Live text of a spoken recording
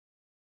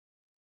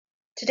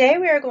Today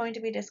we are going to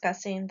be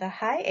discussing the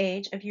high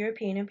age of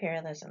European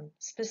imperialism,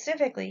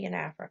 specifically in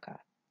Africa.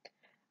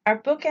 Our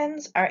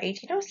bookends are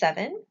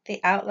 1807,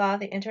 the outlaw of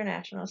the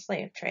international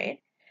slave trade,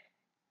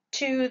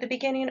 to the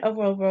beginning of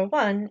World War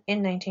I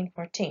in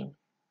 1914.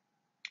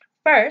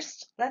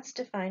 First, let's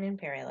define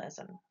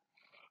imperialism.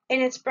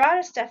 In its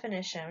broadest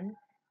definition,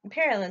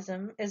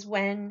 imperialism is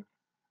when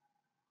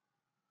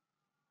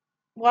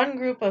one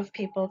group of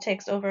people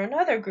takes over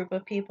another group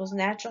of people's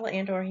natural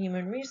and/or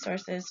human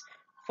resources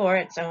for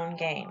its own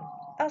gain.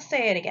 I'll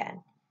say it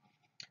again.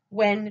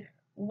 When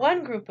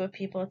one group of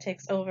people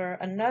takes over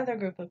another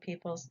group of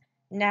people's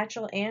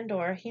natural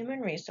and/or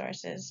human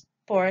resources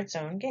for its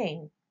own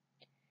gain.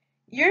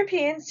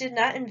 Europeans did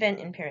not invent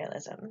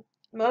imperialism.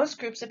 Most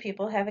groups of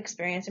people have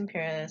experienced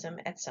imperialism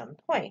at some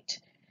point,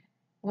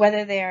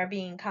 whether they are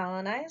being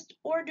colonized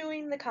or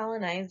doing the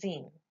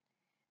colonizing.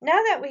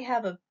 Now that we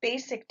have a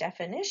basic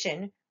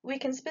definition, we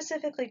can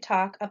specifically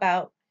talk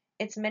about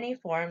its many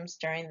forms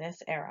during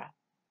this era.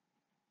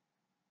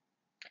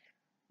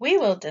 We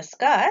will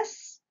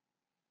discuss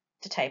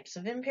the types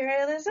of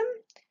imperialism,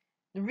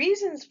 the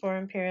reasons for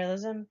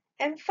imperialism,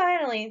 and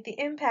finally, the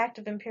impact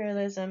of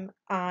imperialism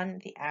on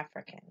the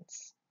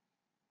Africans.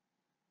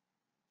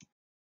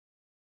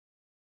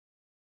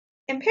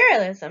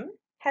 Imperialism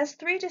has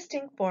three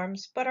distinct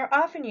forms but are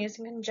often used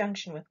in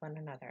conjunction with one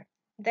another.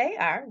 They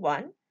are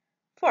 1.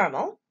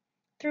 Formal,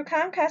 through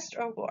conquest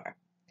or war.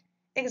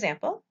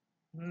 Example,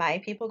 my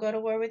people go to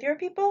war with your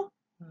people,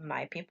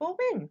 my people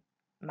win.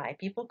 My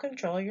people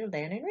control your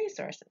land and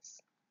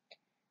resources.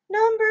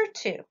 Number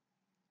 2.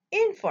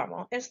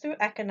 Informal is through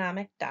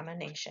economic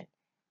domination.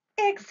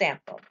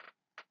 Example,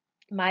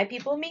 my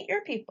people meet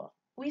your people.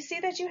 We see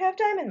that you have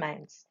diamond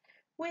mines.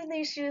 We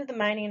lease you the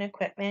mining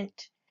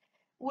equipment.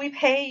 We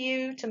pay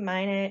you to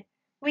mine it.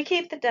 We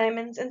keep the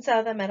diamonds and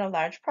sell them at a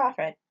large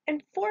profit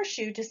and force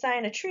you to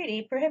sign a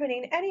treaty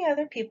prohibiting any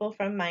other people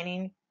from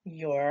mining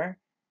your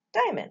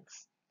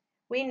diamonds.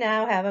 We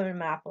now have a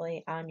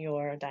monopoly on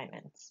your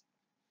diamonds.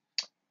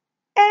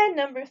 And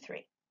number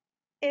 3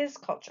 is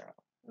cultural.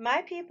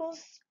 My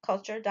people's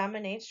culture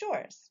dominates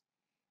yours.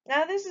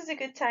 Now this is a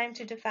good time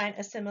to define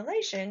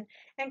assimilation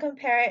and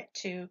compare it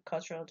to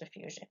cultural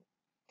diffusion.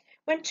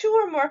 When two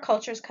or more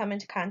cultures come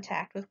into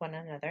contact with one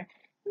another,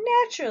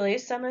 naturally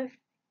some of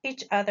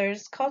each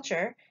other's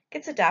culture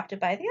gets adopted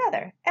by the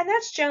other, and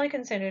that's generally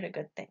considered a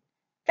good thing.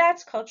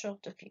 That's cultural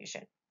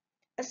diffusion.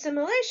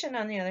 Assimilation,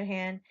 on the other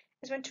hand,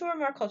 is when two or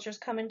more cultures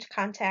come into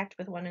contact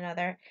with one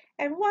another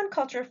and one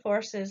culture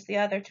forces the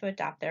other to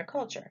adopt their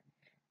culture.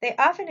 They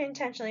often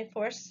intentionally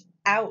force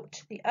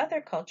out the other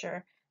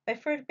culture by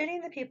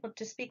forbidding the people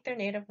to speak their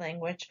native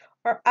language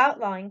or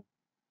outlawing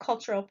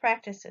cultural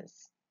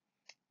practices.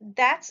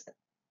 That's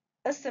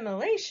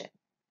assimilation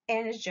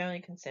and is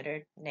generally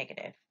considered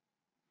negative.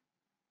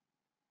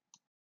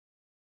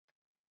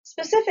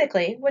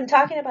 Specifically, when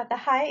talking about the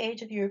high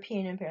age of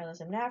European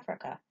imperialism in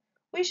Africa,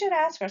 we should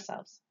ask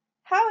ourselves,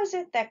 how is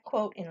it that,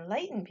 quote,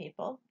 enlightened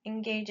people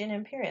engage in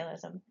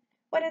imperialism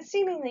when it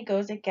seemingly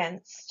goes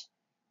against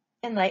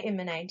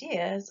Enlightenment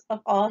ideas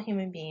of all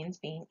human beings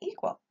being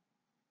equal?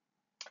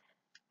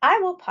 I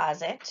will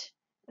posit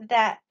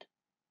that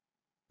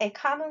a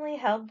commonly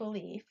held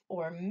belief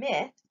or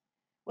myth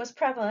was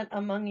prevalent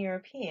among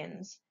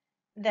Europeans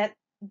that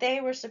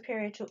they were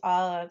superior to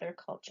all other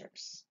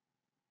cultures.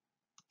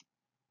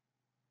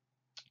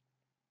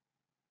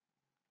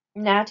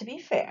 Now, to be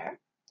fair,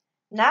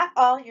 not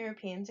all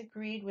Europeans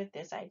agreed with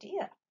this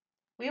idea.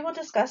 We will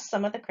discuss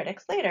some of the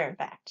critics later, in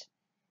fact.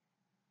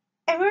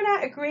 And we're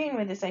not agreeing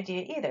with this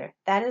idea either.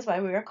 That is why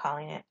we are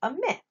calling it a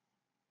myth.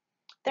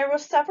 There were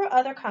several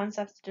other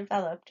concepts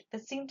developed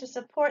that seem to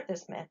support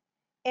this myth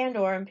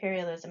and/or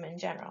imperialism in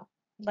general.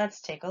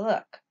 Let's take a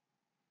look.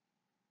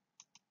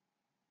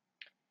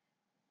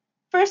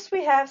 First,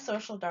 we have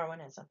social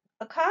Darwinism,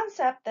 a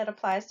concept that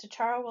applies to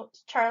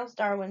Charles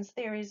Darwin's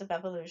theories of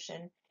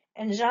evolution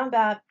and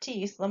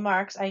Jean-Baptiste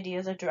Lamarck's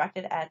ideas of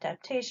directed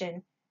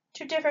adaptation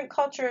to different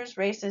cultures,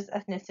 races,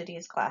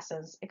 ethnicities,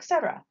 classes,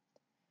 etc.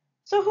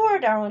 So who are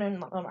Darwin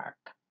and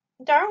Lamarck?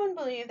 Darwin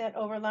believed that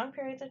over long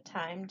periods of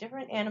time,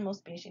 different animal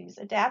species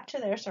adapt to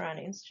their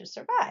surroundings to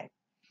survive.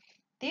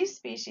 These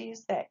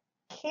species that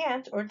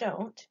can't or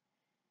don't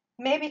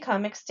may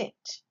become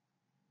extinct,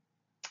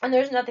 and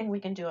there's nothing we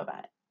can do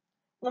about it.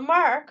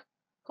 Lamarck,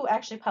 who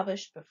actually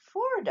published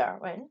before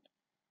Darwin,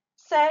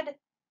 said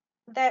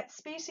that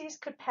species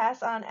could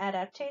pass on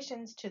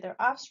adaptations to their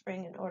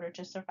offspring in order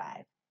to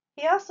survive.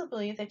 He also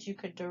believed that you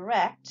could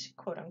direct,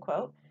 quote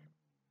unquote,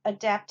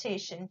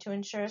 adaptation to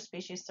ensure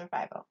species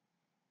survival.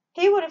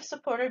 He would have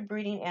supported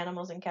breeding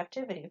animals in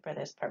captivity for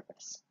this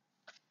purpose.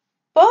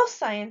 Both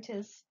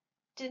scientists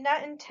did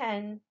not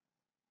intend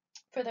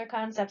for their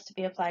concepts to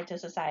be applied to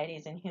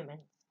societies and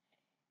humans.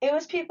 It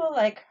was people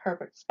like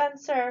Herbert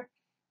Spencer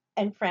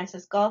and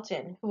Francis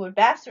Galton who would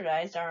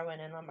bastardize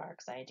Darwin and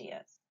Lamarck's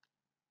ideas.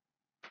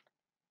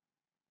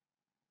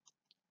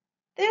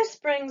 This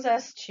brings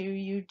us to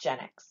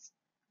eugenics.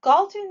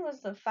 Galton was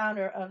the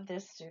founder of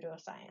this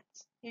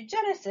pseudoscience.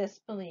 Eugenicists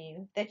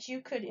believe that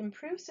you could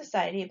improve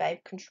society by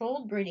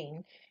controlled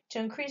breeding to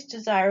increase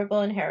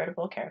desirable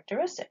inheritable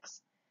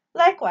characteristics.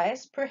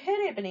 Likewise,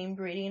 prohibiting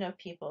breeding of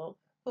people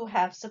who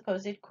have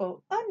supposed,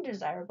 quote,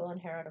 undesirable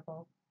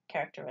inheritable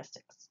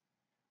characteristics.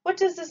 What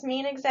does this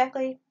mean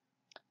exactly?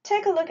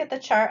 Take a look at the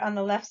chart on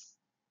the left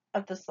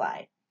of the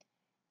slide.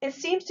 It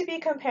seems to be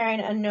comparing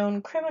a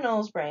known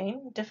criminal's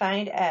brain,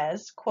 defined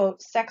as,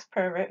 quote, sex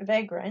pervert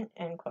vagrant,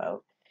 end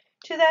quote,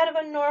 to that of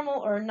a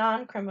normal or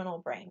non-criminal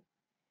brain.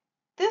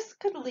 This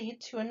could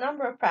lead to a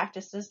number of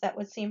practices that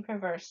would seem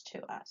perverse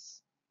to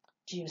us.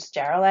 Do you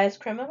sterilize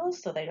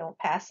criminals so they don't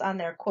pass on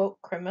their,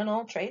 quote,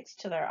 criminal traits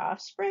to their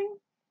offspring?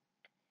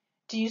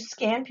 Do you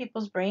scan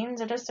people's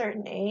brains at a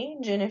certain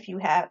age, and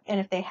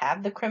if they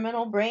have the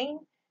criminal brain,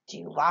 do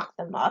you lock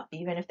them up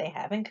even if they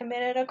haven't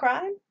committed a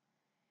crime?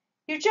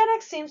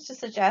 Eugenics seems to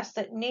suggest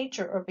that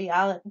nature or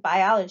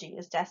biology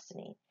is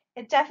destiny.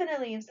 It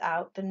definitely leaves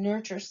out the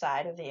nurture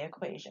side of the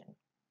equation.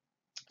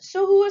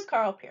 So who is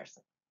Karl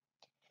Pearson?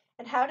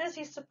 And how does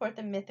he support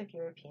the myth of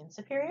European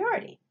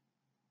superiority?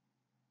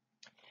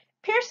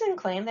 Pearson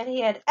claimed that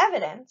he had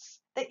evidence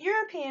that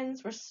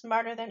Europeans were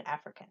smarter than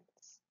Africans.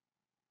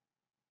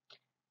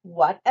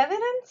 What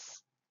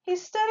evidence? He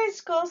studied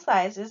skull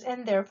sizes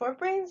and therefore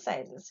brain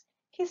sizes.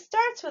 He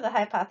starts with a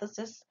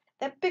hypothesis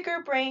that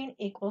bigger brain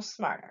equals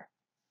smarter.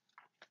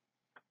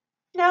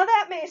 Now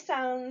that may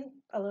sound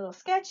a little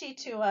sketchy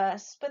to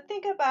us, but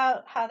think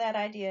about how that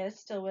idea is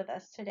still with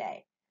us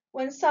today.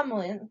 When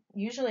someone,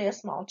 usually a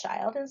small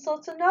child,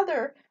 insults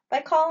another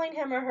by calling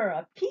him or her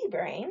a pea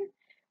brain,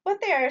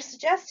 what they are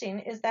suggesting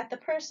is that the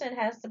person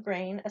has the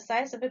brain a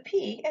size of a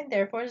pea and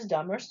therefore is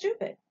dumb or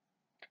stupid.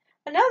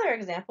 Another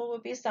example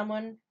would be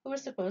someone who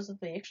is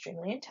supposedly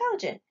extremely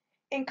intelligent.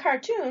 In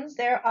cartoons,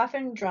 they are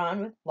often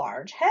drawn with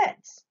large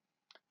heads.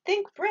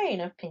 Think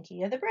Brain of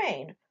Pinky the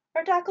Brain,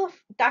 or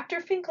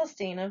Dr.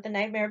 Finkelstein of The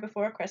Nightmare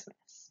Before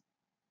Christmas.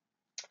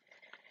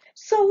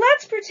 So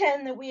let's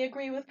pretend that we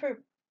agree with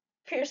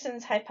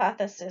Pearson's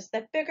hypothesis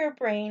that bigger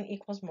brain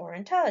equals more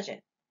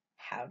intelligent.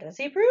 How does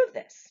he prove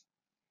this?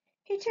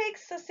 He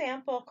takes a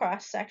sample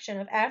cross-section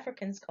of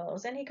African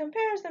skulls and he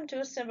compares them to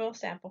a similar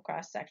sample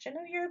cross-section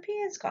of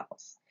European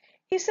skulls.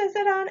 He says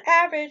that on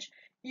average,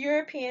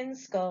 European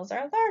skulls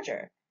are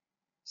larger.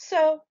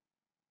 So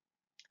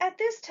at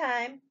this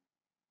time,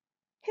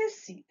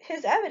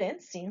 his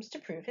evidence seems to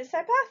prove his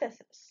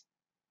hypothesis.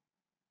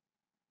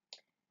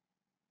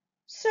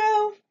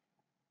 So,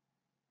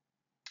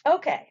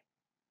 okay,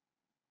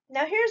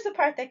 now here's the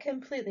part that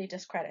completely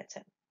discredits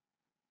him.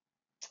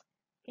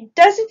 He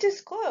doesn't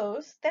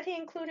disclose that he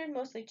included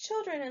mostly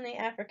children in the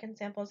African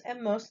samples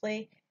and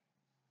mostly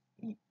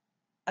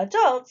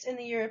adults in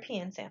the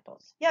European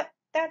samples. Yep,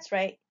 that's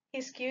right, he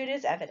skewed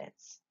his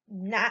evidence.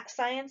 Not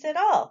science at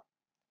all.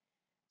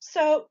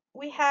 So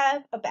we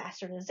have a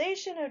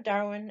bastardization of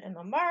Darwin and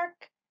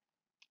Lamarck,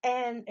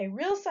 and a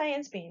real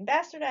science being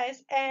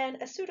bastardized, and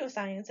a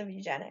pseudoscience of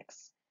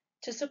eugenics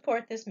to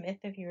support this myth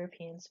of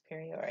European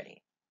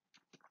superiority.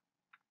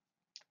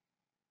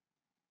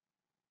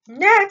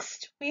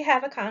 Next, we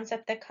have a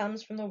concept that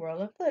comes from the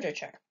world of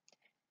literature.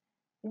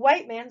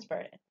 White man's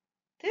burden.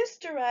 This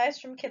derives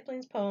from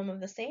Kipling's poem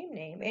of the same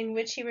name, in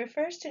which he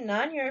refers to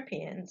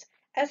non-Europeans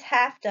as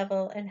half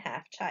devil and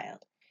half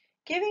child,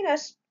 giving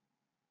us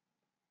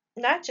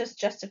not just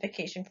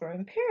justification for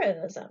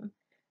imperialism,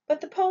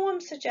 but the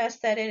poem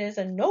suggests that it is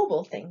a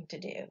noble thing to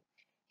do.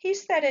 He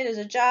said it is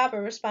a job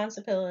or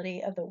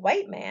responsibility of the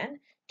white man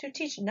to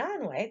teach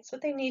non-whites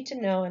what they need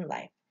to know in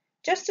life,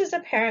 just as a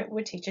parent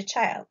would teach a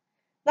child.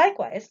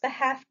 Likewise, the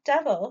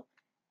half-devil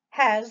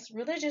has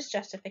religious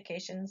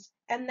justifications,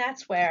 and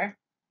that's where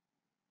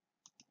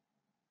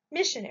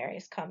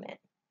missionaries come in.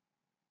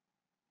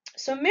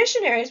 So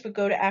missionaries would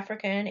go to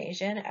Africa and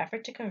Asia in an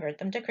effort to convert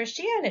them to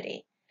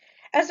Christianity.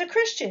 As a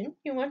Christian,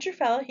 you want your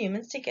fellow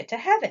humans to get to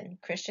heaven.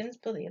 Christians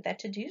believe that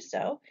to do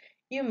so,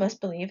 you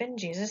must believe in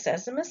Jesus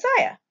as the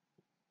Messiah.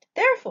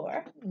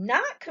 Therefore,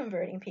 not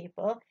converting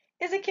people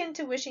is akin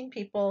to wishing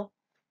people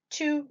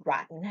to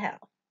rot in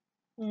hell.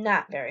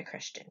 Not very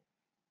Christian.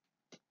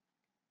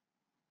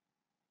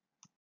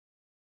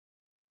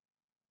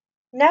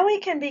 Now we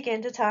can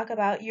begin to talk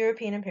about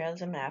European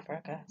imperialism in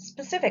Africa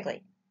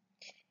specifically.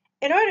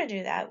 In order to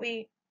do that,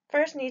 we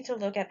first need to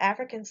look at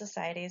African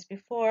societies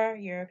before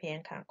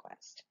European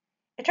conquest.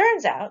 It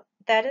turns out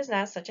that is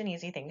not such an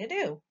easy thing to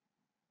do.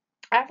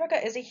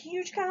 Africa is a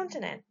huge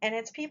continent, and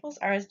its peoples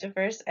are as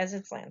diverse as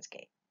its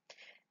landscape.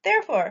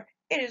 Therefore,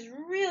 it is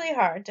really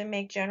hard to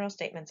make general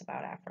statements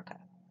about Africa.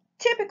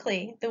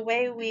 Typically, the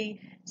way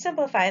we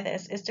simplify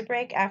this is to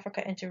break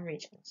Africa into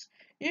regions.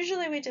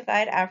 Usually we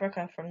divide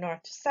Africa from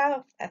north to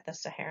south at the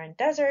Saharan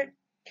Desert.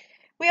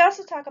 We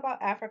also talk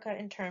about Africa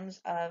in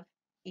terms of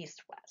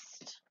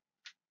east-west.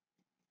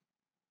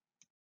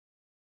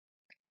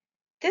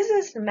 This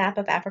is the map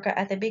of Africa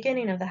at the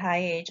beginning of the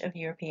high age of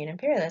European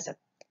imperialism.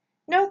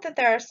 Note that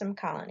there are some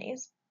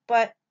colonies,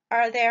 but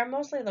they are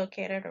mostly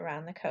located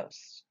around the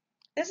coast.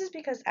 This is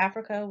because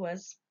Africa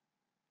was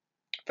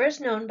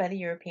first known by the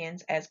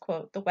Europeans as,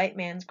 quote, the white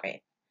man's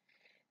grave.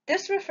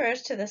 This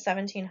refers to the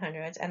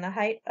 1700s and the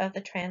height of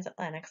the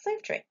transatlantic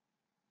slave trade.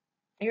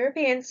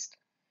 Europeans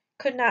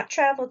could not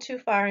travel too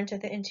far into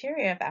the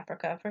interior of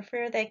Africa for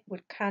fear they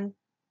would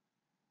contract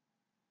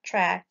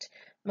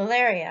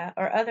malaria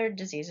or other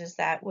diseases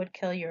that would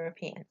kill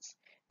Europeans.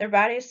 Their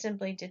bodies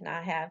simply did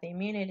not have the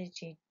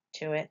immunity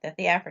to it that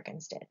the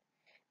Africans did.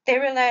 They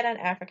relied on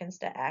Africans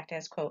to act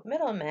as, quote,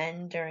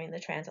 middlemen during the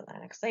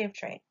transatlantic slave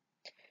trade.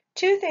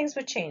 Two things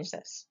would change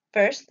this.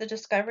 First, the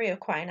discovery of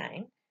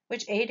quinine,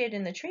 which aided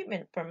in the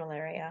treatment for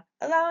malaria,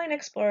 allowing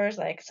explorers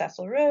like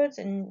Cecil Rhodes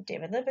and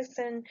David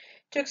Livingstone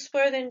to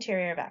explore the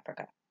interior of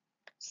Africa.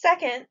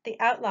 Second, the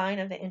outlawing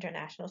of the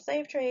international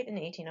slave trade in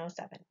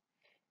 1807.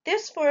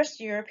 This forced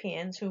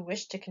Europeans who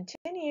wished to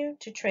continue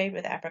to trade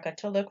with Africa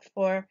to look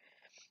for,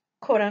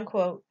 quote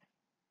unquote,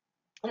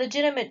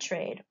 legitimate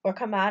trade or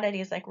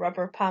commodities like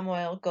rubber, palm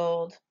oil,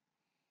 gold,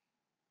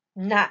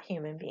 not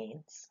human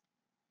beings.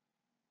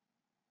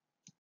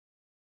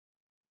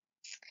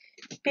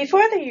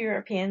 Before the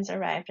Europeans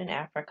arrived in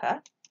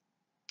Africa,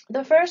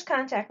 the first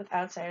contact with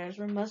outsiders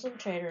were Muslim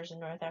traders in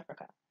North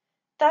Africa.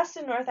 Thus,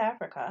 in North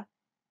Africa,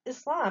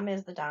 Islam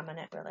is the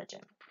dominant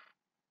religion.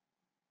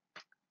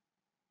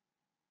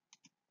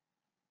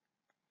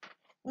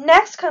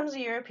 Next comes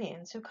the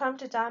Europeans, who come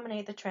to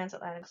dominate the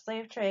transatlantic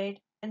slave trade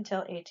until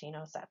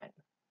 1807.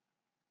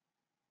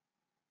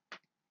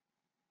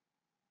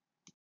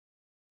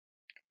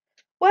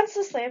 Once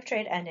the slave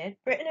trade ended,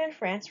 Britain and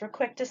France were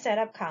quick to set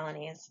up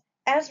colonies,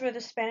 as were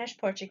the Spanish,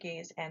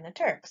 Portuguese, and the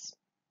Turks.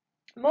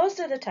 Most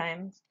of the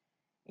time,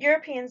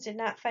 Europeans did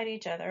not fight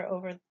each other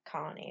over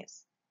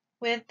colonies,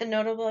 with the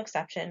notable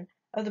exception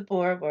of the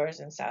Boer Wars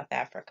in South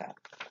Africa.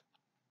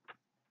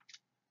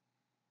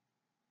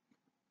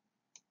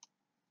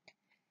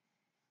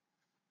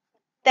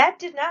 That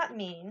did not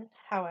mean,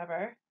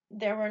 however,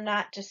 there were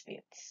not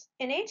disputes.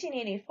 In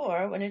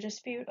 1884, when a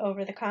dispute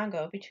over the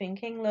Congo between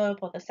King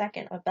Leopold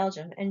II of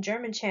Belgium and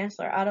German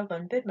Chancellor Otto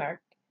von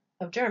Bismarck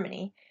of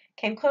Germany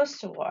came close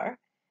to war,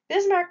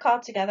 Bismarck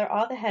called together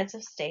all the heads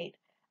of state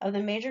of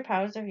the major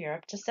powers of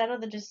Europe to settle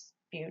the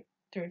dispute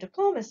through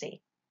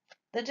diplomacy.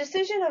 The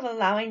decision of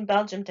allowing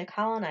Belgium to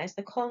colonize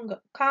the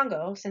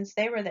Congo, since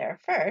they were there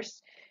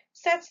first,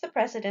 sets the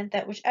precedent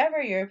that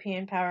whichever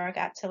European power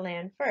got to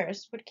land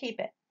first would keep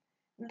it,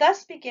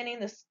 thus beginning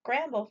the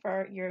scramble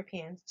for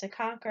Europeans to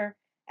conquer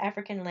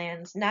African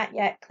lands not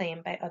yet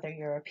claimed by other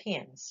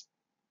Europeans.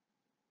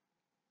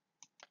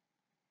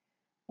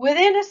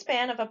 Within a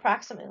span of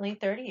approximately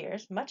 30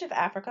 years, much of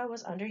Africa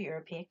was under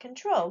European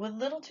control, with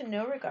little to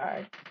no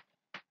regard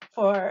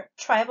for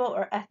tribal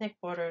or ethnic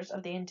borders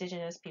of the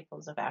indigenous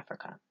peoples of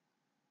Africa.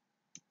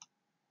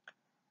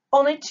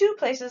 Only two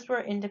places were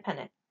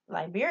independent: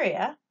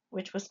 Liberia,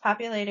 which was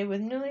populated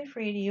with newly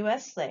freed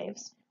U.S.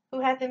 slaves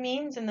who had the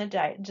means and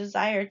the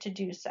desire to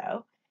do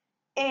so,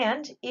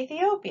 and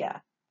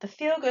Ethiopia, the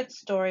feel-good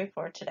story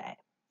for today.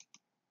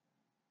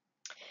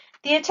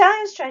 The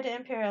Italians tried to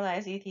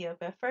imperialize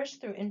Ethiopia first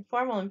through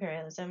informal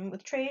imperialism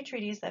with trade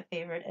treaties that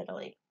favored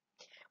Italy.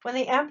 When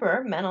the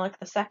emperor, Menelik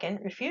II,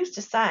 refused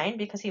to sign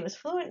because he was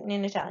fluent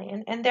in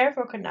Italian and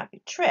therefore could not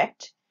be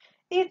tricked,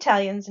 the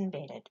Italians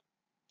invaded.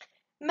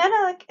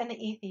 Menelik and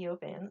the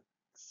Ethiopians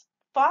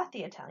fought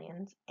the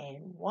Italians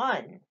and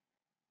won.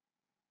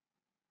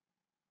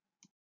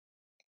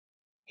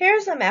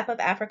 Here's a map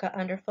of Africa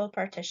under full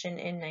partition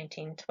in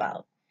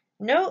 1912.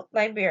 Note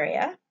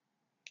Liberia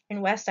in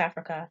West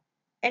Africa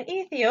and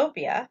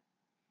Ethiopia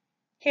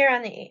here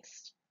on the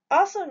east.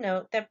 Also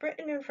note that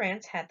Britain and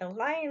France had the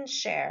lion's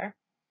share,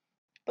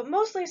 but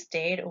mostly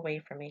stayed away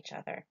from each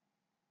other.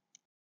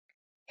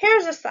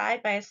 Here's a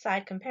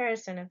side-by-side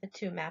comparison of the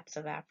two maps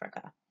of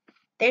Africa.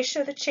 They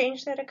show the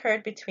change that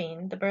occurred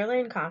between the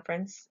Berlin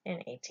Conference in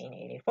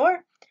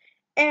 1884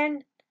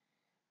 and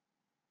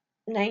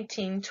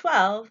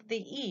 1912, the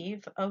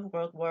eve of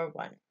World War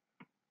I.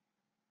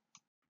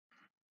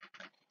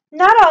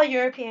 Not all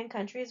European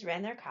countries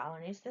ran their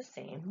colonies the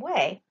same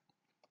way.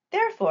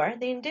 Therefore,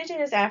 the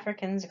indigenous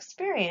Africans'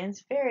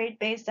 experience varied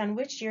based on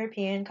which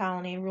European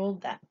colony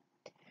ruled them.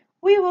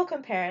 We will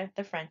compare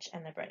the French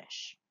and the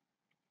British.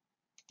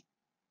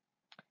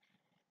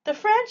 The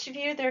French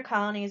viewed their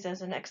colonies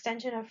as an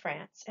extension of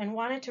France and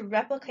wanted to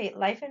replicate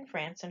life in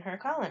France and her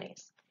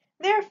colonies.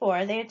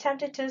 Therefore, they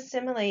attempted to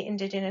assimilate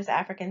indigenous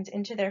Africans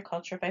into their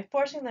culture by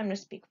forcing them to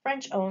speak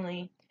French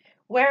only,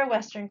 wear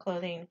Western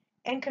clothing,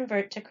 and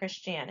convert to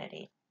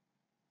Christianity.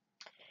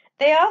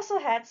 They also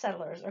had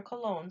settlers or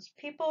colons,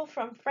 people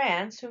from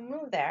France who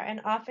moved there and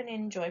often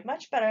enjoyed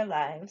much better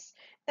lives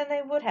than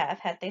they would have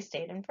had they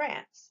stayed in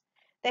France.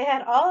 They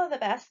had all of the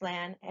best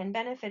land and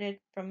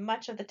benefited from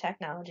much of the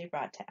technology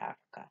brought to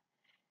Africa.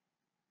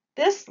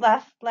 This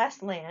left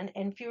less land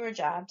and fewer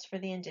jobs for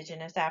the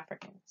indigenous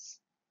Africans.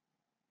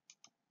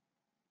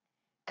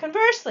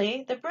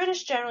 Conversely, the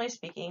British, generally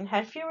speaking,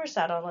 had fewer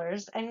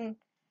settlers and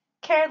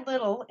cared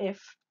little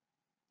if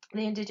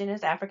the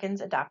indigenous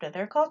Africans adopted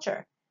their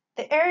culture.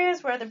 The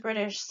areas where the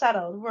British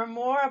settled were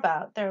more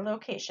about their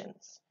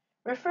locations.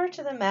 Refer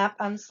to the map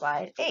on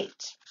slide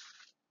 8.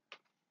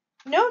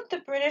 Note the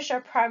British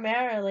are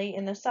primarily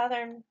in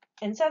southern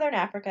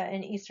Africa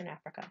and Eastern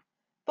Africa.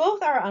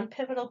 Both are on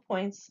pivotal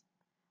points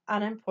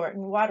on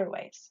important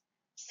waterways.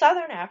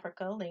 Southern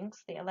Africa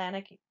links the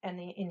Atlantic and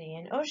the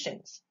Indian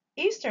Oceans.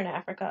 Eastern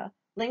Africa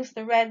links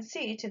the Red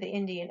Sea to the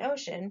Indian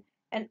Ocean,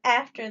 and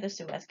after the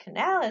Suez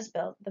Canal is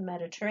built, the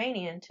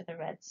Mediterranean to the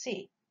Red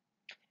Sea.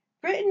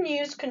 Britain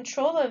used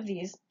control of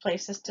these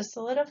places to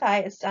solidify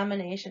its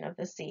domination of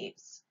the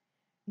seas.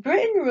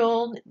 Britain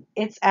ruled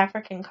its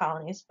African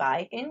colonies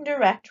by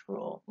indirect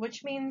rule,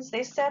 which means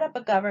they set up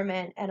a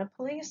government and a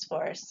police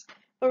force,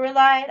 but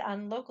relied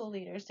on local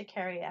leaders to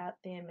carry out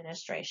the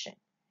administration.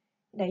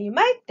 Now you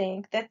might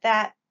think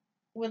that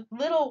with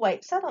little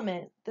white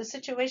settlement, the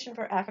situation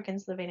for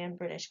Africans living in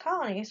British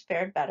colonies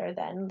fared better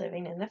than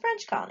living in the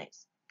French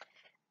colonies.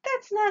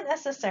 That's not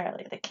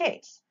necessarily the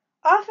case.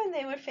 Often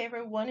they would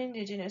favor one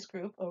indigenous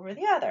group over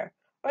the other,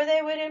 or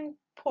they would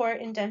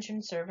import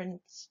indentured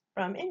servants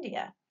from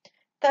India.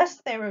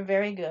 Thus, they were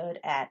very good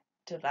at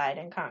divide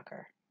and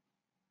conquer.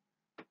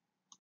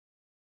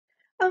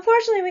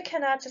 Unfortunately, we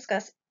cannot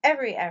discuss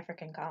every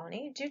African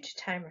colony due to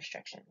time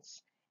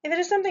restrictions. If it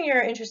is something you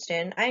are interested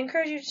in, I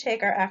encourage you to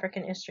take our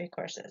African history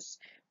courses,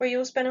 where you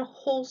will spend a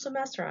whole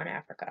semester on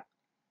Africa.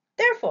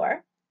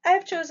 Therefore, I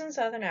have chosen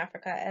Southern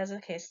Africa as a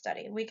case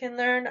study. We can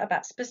learn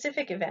about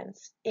specific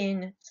events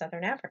in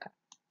Southern Africa.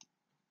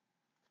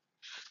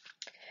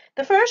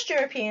 The first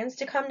Europeans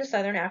to come to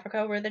Southern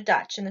Africa were the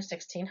Dutch in the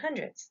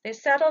 1600s. They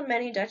settled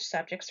many Dutch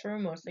subjects who were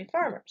mostly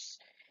farmers.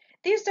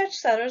 These Dutch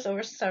settlers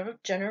over several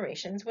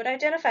generations would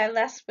identify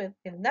less with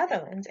the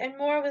Netherlands and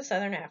more with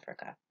Southern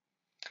Africa.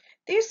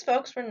 These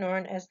folks were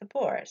known as the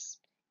Boers.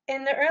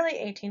 In the early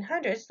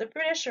 1800s, the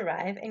British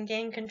arrived and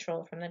gained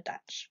control from the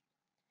Dutch.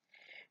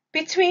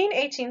 Between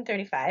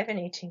 1835 and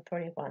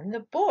 1841, the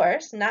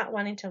Boers, not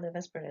wanting to live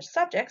as British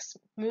subjects,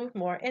 moved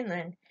more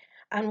inland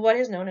on what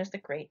is known as the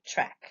Great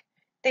Trek.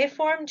 They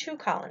formed two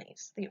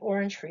colonies, the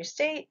Orange Free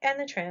State and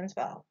the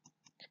Transvaal.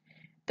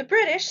 The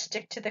British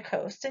stick to the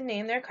coast and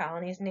name their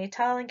colonies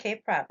Natal and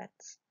Cape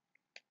Province.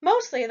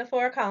 Mostly, the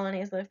four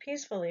colonies lived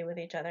peacefully with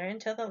each other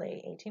until the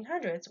late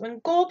 1800s, when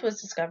gold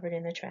was discovered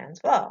in the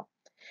Transvaal.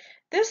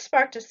 This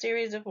sparked a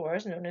series of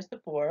wars known as the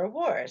Boer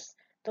Wars,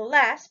 the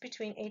last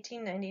between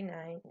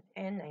 1899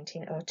 and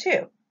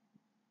 1902.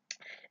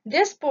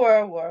 This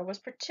Boer War was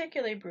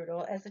particularly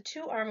brutal as the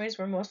two armies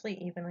were mostly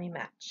evenly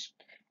matched.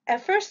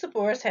 At first, the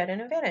Boers had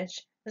an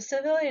advantage. The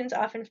civilians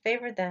often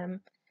favored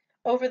them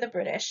over the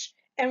British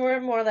and were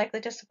more likely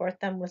to support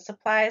them with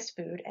supplies,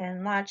 food,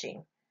 and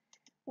lodging.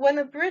 When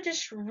the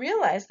British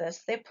realized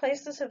this, they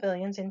placed the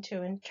civilians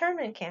into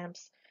internment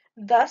camps,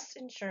 thus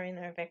ensuring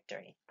their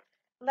victory.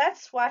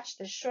 Let's watch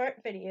this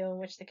short video in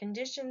which the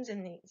conditions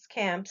in these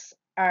camps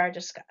are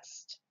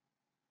discussed.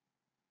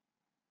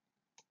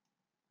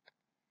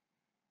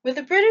 With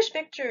the British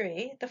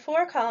victory, the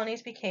four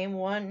colonies became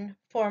one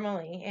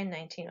formally in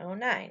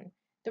 1909.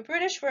 The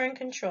British were in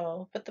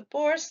control, but the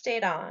Boers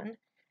stayed on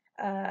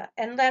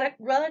and led a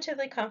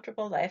relatively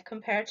comfortable life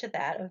compared to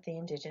that of the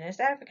indigenous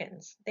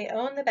Africans. They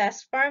owned the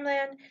best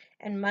farmland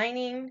and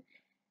mining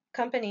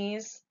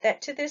companies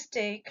that to this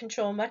day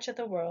control much of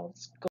the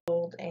world's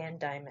gold and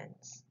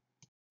diamonds.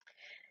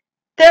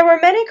 There were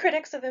many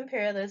critics of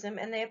imperialism,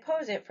 and they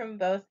oppose it from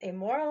both a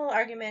moral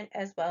argument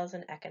as well as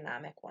an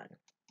economic one.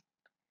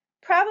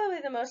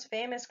 Probably the most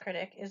famous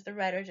critic is the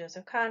writer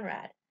Joseph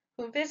Conrad,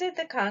 who visited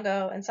the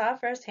Congo and saw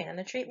firsthand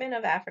the treatment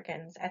of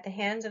Africans at the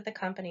hands of the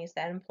companies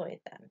that employed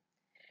them.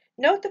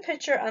 Note the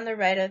picture on the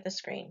right of the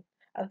screen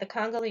of the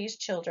Congolese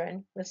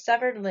children with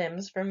severed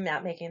limbs for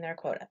not making their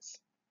quotas.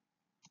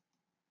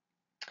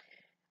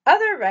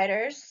 Other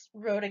writers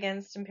wrote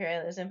against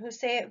imperialism who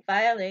say it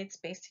violates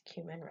basic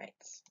human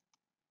rights.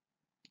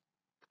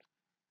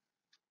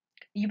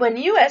 When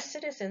U.S.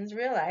 citizens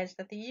realized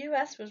that the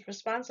U.S. was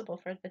responsible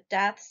for the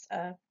deaths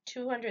of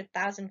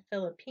 200,000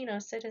 Filipino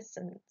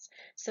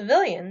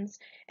civilians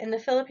in the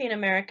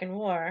Philippine-American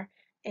War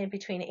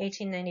between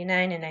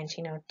 1899 and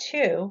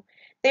 1902,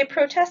 they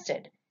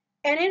protested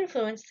and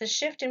influenced the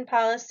shift in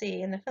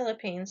policy in the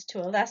Philippines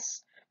to a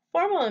less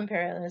formal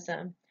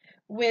imperialism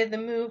with the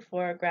move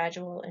for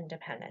gradual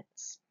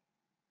independence.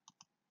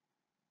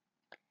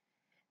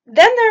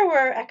 Then there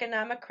were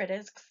economic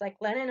critics like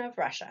Lenin of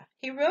Russia.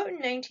 He wrote in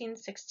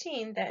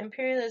 1916 that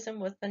imperialism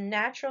was the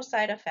natural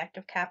side effect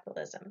of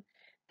capitalism,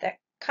 that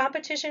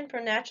competition for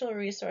natural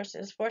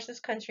resources forces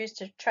countries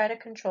to try to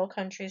control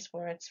countries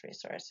for its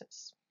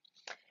resources.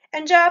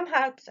 And John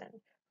Hobson,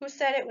 who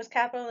said it was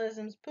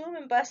capitalism's boom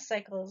and bust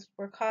cycles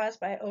were caused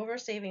by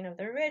oversaving of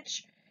the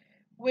rich,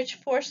 which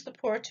forced the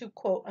poor to,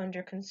 quote,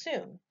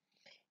 underconsume.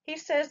 He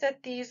says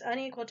that these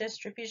unequal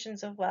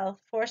distributions of wealth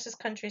forces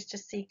countries to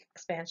seek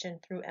expansion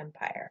through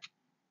empire.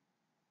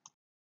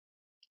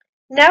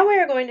 Now we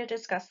are going to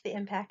discuss the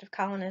impact of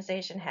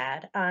colonization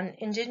had on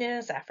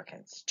indigenous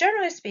Africans.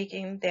 Generally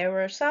speaking, there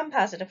were some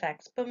positive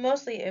effects, but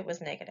mostly it was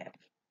negative.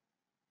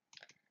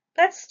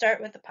 Let's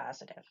start with the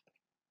positive.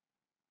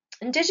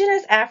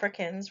 Indigenous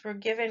Africans were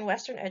given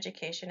Western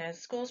education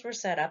as schools were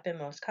set up in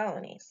most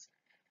colonies.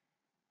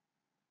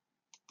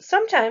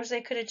 Sometimes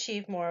they could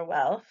achieve more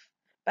wealth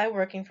by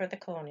working for the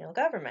colonial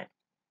government.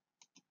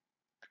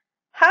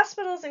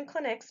 Hospitals and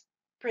clinics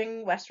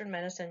bring Western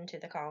medicine to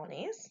the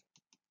colonies.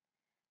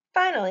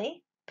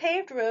 Finally,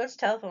 paved roads,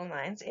 telephone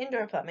lines,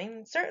 indoor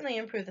plumbing certainly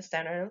improve the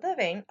standard of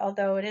living,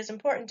 although it is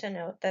important to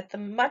note that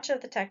much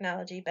of the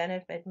technology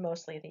benefited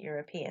mostly the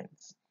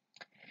Europeans.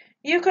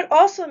 You could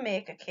also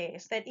make a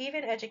case that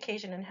even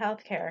education and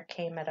healthcare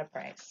came at a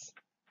price.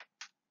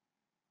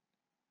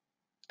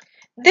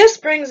 This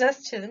brings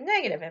us to the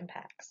negative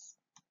impacts.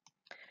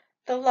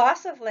 The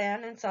loss of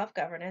land and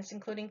self-governance,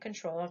 including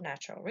control of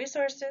natural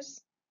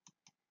resources.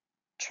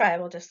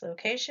 Tribal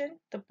dislocation.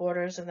 The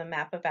borders of the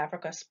map of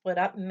Africa split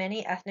up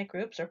many ethnic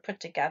groups or put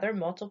together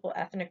multiple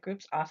ethnic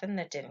groups often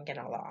that didn't get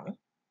along.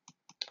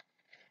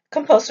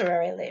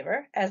 Compulsory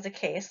labor, as the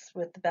case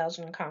with the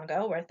Belgian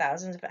Congo, where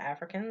thousands of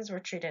Africans were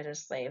treated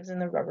as slaves in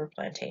the rubber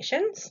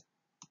plantations.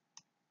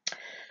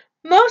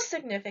 Most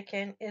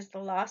significant is the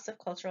loss of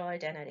cultural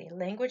identity,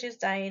 languages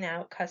dying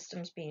out,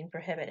 customs being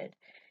prohibited.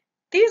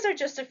 These are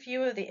just a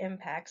few of the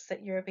impacts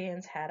that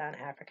Europeans had on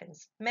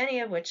Africans, many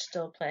of which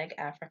still plague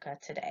Africa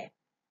today.